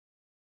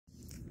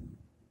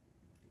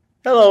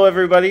Hello,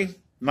 everybody.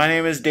 My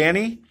name is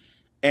Danny,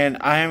 and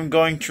I am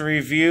going to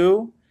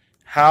review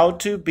How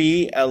to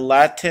Be a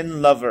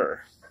Latin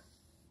Lover.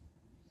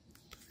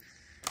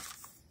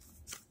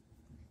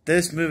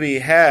 This movie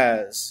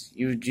has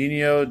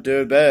Eugenio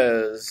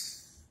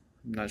Derbez.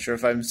 I'm not sure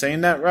if I'm saying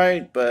that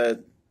right,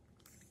 but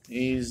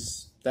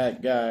he's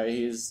that guy.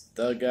 He's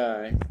the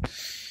guy.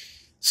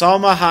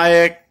 Salma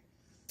Hayek,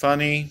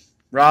 funny.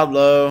 Rob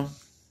Lowe,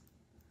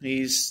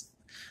 he's.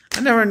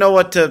 I never know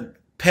what to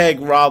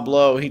peg Rob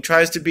Lowe. He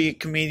tries to be a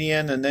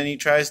comedian and then he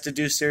tries to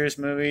do serious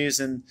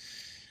movies, and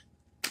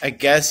I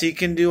guess he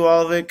can do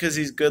all of it because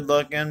he's good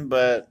looking,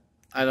 but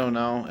I don't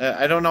know.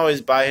 I don't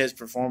always buy his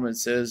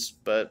performances,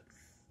 but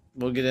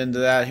we'll get into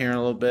that here in a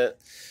little bit.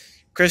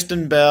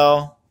 Kristen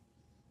Bell,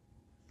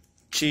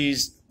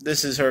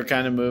 this is her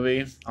kind of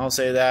movie. I'll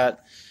say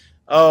that.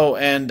 Oh,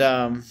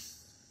 and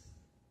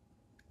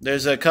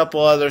there's a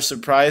couple other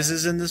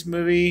surprises in this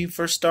movie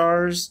for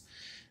stars.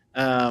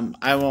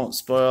 I won't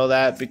spoil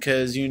that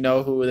because you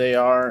know who they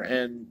are,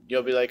 and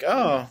you'll be like,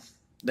 "Oh,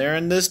 they're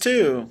in this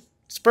too."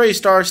 It's a pretty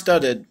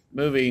star-studded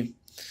movie.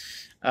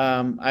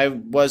 I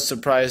was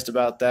surprised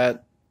about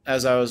that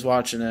as I was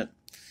watching it.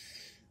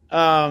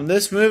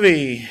 This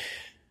movie,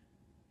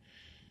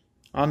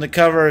 on the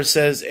cover, it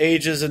says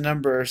 "Age is a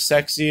number,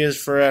 sexy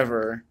is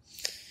forever."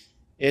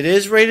 It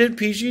is rated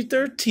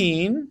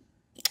PG-13.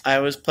 I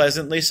was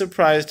pleasantly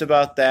surprised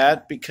about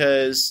that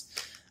because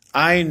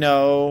I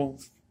know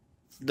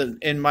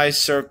in my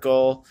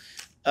circle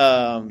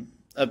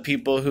of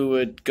people who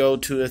would go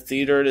to a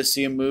theater to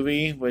see a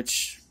movie,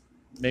 which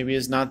maybe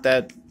is not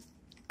that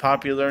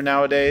popular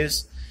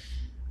nowadays.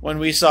 When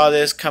we saw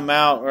this come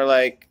out, we're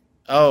like,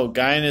 oh,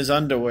 guy in his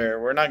underwear.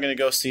 We're not going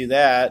to go see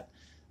that.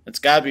 It's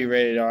got to be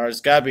rated R. It's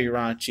got to be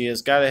raunchy.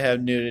 It's got to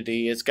have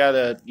nudity. It's got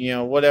to,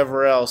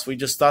 whatever else. We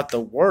just thought the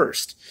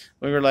worst.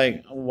 We were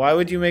like, why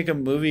would you make a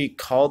movie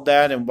called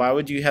that, and why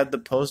would you have the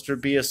poster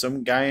be of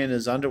some guy in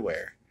his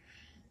underwear?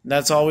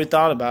 That's all we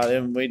thought about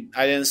it.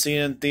 I didn't see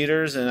it in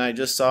theaters, and I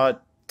just saw it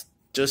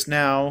just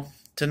now,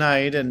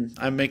 tonight, and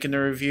I'm making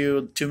a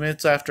review 2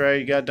 minutes after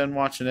I got done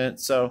watching it.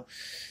 So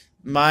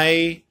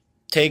my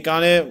take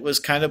on it was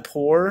kind of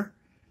poor,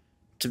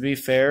 to be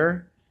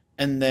fair.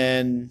 And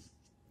then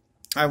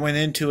I went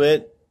into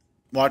it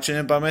watching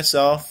it by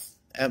myself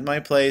at my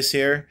place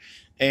here,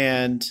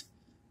 and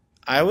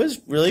I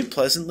was really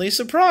pleasantly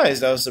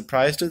surprised. I was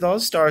surprised with all the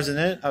stars in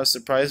it. I was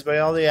surprised by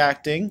all the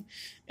acting,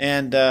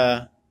 and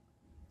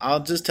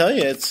I'll just tell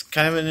you, it's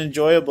kind of an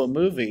enjoyable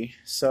movie.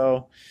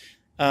 So,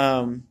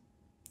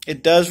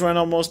 it does run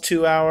almost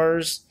 2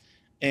 hours,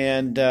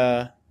 and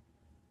there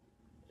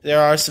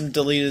are some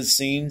deleted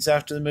scenes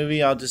after the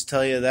movie. I'll just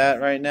tell you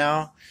that right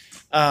now.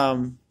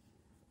 Yeah,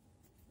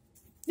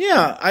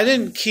 I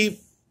didn't keep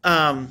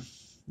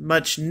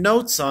much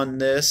notes on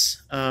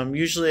this.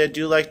 Usually I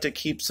do like to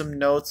keep some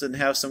notes and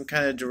have some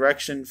kind of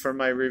direction for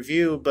my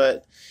review,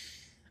 but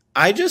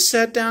I just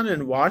sat down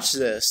and watched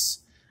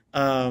this.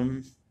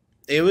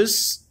 It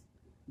was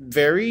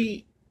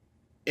very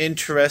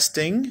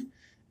interesting.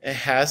 It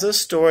has a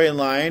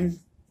storyline,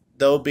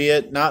 though be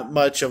it not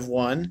much of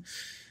one.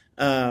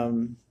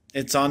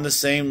 It's on the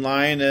same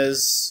line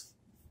as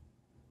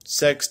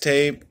Sex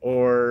Tape,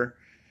 or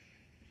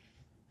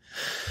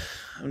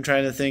I'm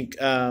trying to think.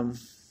 I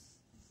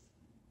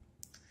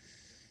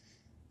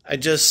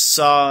just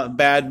saw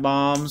Bad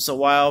Moms a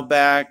while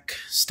back,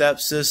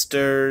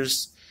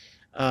 Stepsisters,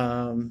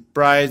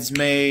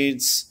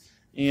 Bridesmaids.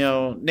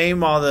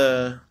 Name all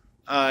the.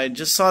 I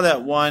just saw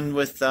that one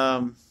with.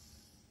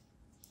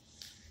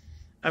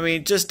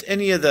 Just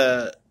any of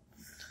the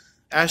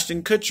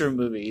Ashton Kutcher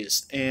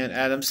movies and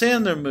Adam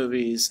Sandler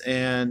movies,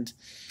 and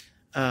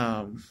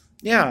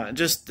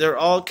just they're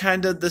all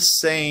kind of the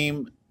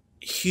same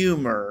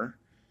humor.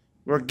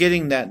 We're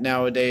getting that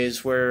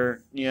nowadays,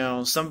 where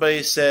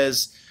somebody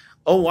says,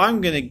 "Oh, I'm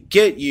gonna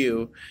get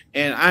you,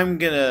 and I'm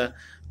gonna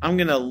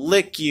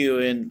lick you,"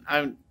 and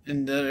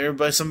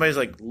somebody's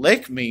like,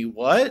 "Lick me?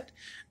 What?"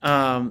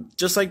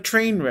 Just like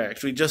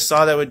Trainwreck. We just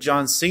saw that with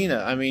John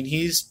Cena.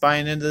 He's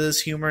buying into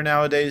this humor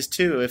nowadays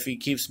too. If he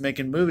keeps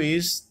making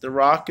movies, The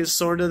Rock is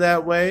sort of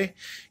that way.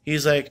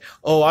 He's like,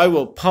 "Oh, I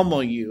will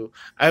pummel you.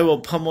 I will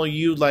pummel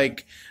you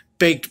like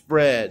baked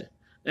bread."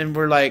 And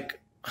we're like,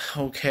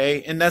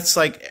 okay. And that's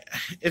like,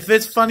 if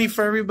it's funny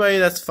for everybody,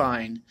 that's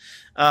fine.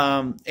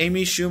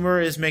 Amy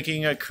Schumer is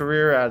making a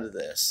career out of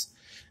this.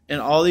 And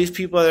all these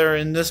people that are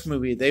in this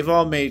movie, they've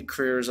all made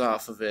careers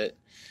off of it.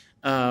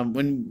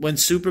 When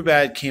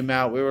Superbad came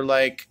out, we were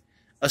like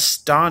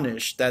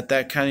astonished that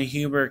that kind of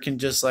humor can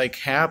just like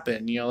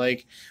happen.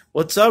 Like,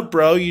 what's up,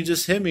 bro? You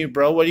just hit me,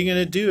 bro. What are you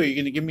gonna do? Are you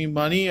gonna give me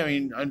money?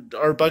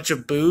 Or a bunch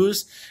of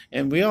booze?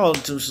 And we all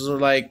just were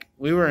like,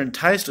 we were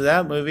enticed with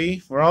that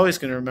movie. We're always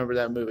gonna remember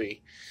that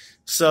movie.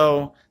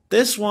 So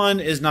this one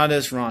is not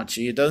as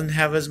raunchy. It doesn't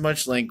have as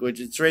much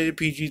language. It's rated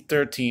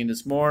PG-13.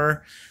 It's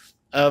more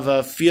of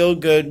a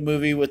feel-good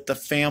movie with the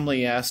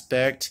family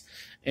aspect,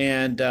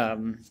 and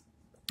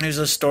there's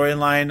a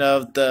storyline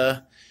of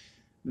the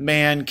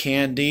man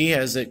Candy,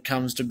 as it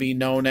comes to be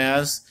known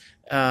as.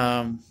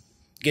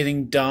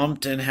 getting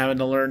dumped and having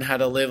to learn how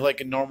to live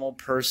like a normal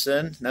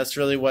person. That's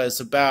really what it's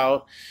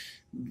about.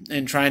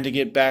 And trying to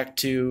get back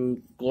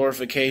to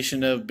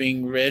glorification of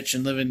being rich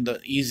and living the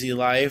easy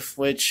life,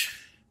 which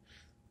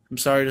I'm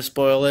sorry to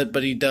spoil it,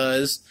 but he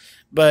does.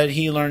 But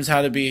he learns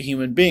how to be a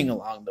human being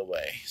along the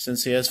way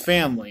since he has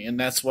family, and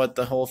that's what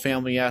the whole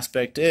family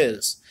aspect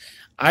is.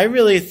 I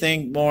really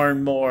think more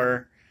and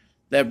more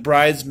that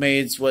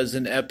Bridesmaids was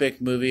an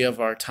epic movie of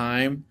our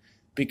time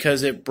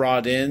because it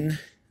brought in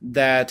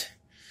that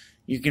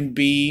you can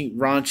be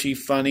raunchy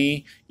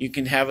funny, you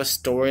can have a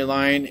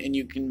storyline, and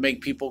you can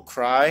make people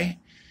cry.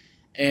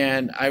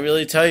 And I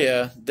really tell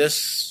you,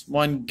 this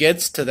one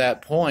gets to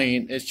that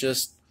point. It's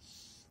just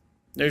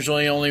there's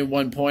really only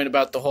one point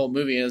about the whole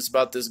movie, and it's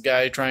about this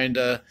guy trying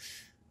to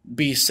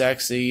be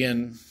sexy,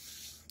 and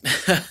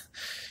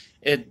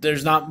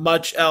there's not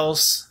much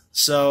else,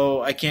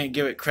 so I can't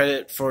give it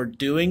credit for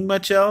doing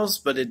much else,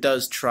 but it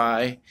does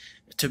try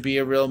to be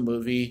a real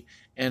movie,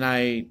 and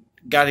I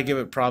got to give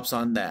it props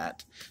on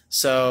that.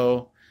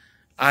 So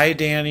I,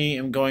 Danny,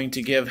 am going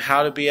to give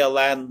How to Be a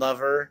Latin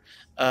Lover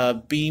a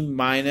B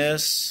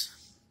minus,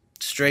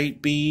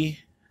 straight B.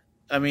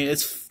 I mean,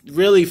 it's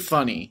really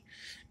funny.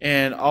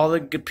 And all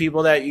the good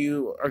people that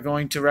you are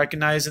going to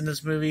recognize in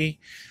this movie,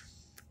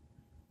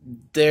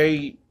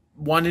 they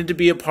wanted to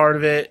be a part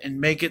of it and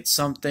make it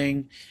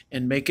something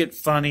and make it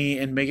funny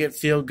and make it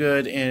feel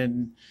good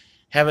and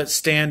have it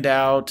stand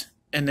out.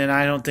 And then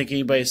I don't think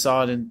anybody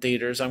saw it in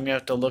theaters. I'm going to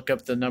have to look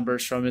up the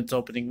numbers from its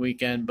opening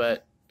weekend.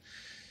 But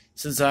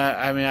since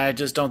I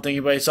just don't think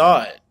anybody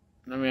saw it.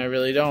 I mean, I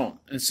really don't.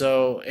 And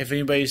so if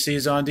anybody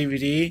sees it on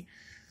DVD,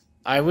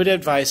 I would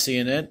advise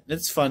seeing it.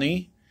 It's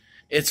funny.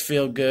 It's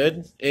feel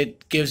good.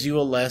 It gives you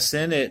a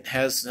lesson. It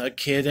has a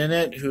kid in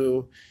it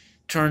who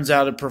turns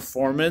out a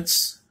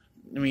performance.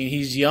 I mean,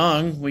 he's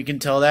young. We can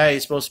tell that.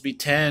 He's supposed to be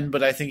 10,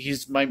 but I think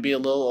he's might be a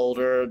little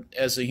older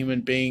as a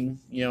human being,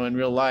 in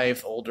real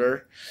life,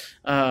 older.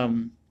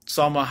 Salma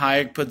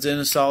Hayek puts in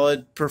a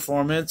solid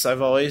performance.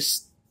 I've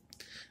always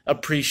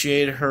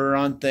appreciated her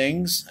on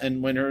things,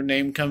 and when her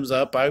name comes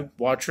up, I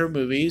watch her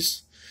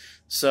movies.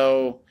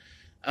 So,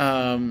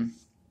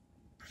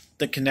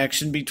 the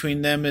connection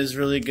between them is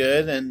really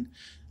good, and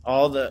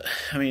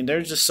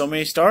there's just so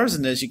many stars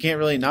in this, you can't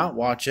really not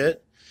watch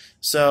it.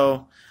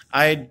 So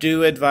I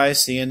do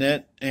advise seeing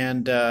it,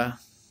 and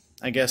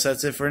I guess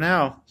that's it for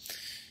now.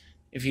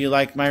 If you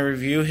like my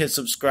review, hit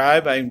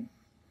subscribe. I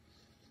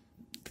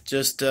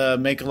just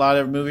make a lot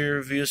of movie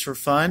reviews for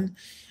fun,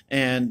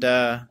 and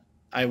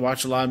I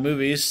watch a lot of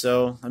movies,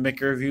 so I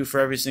make a review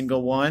for every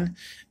single one.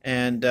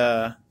 And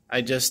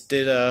I just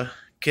did a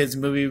kids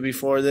movie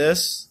before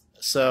this,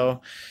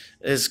 so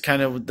it's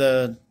kind of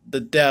the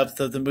depth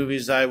of the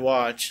movies I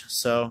watch.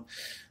 So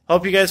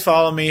hope you guys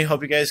follow me.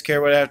 Hope you guys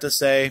care what I have to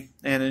say,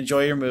 and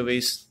enjoy your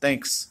movies.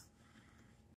 Thanks.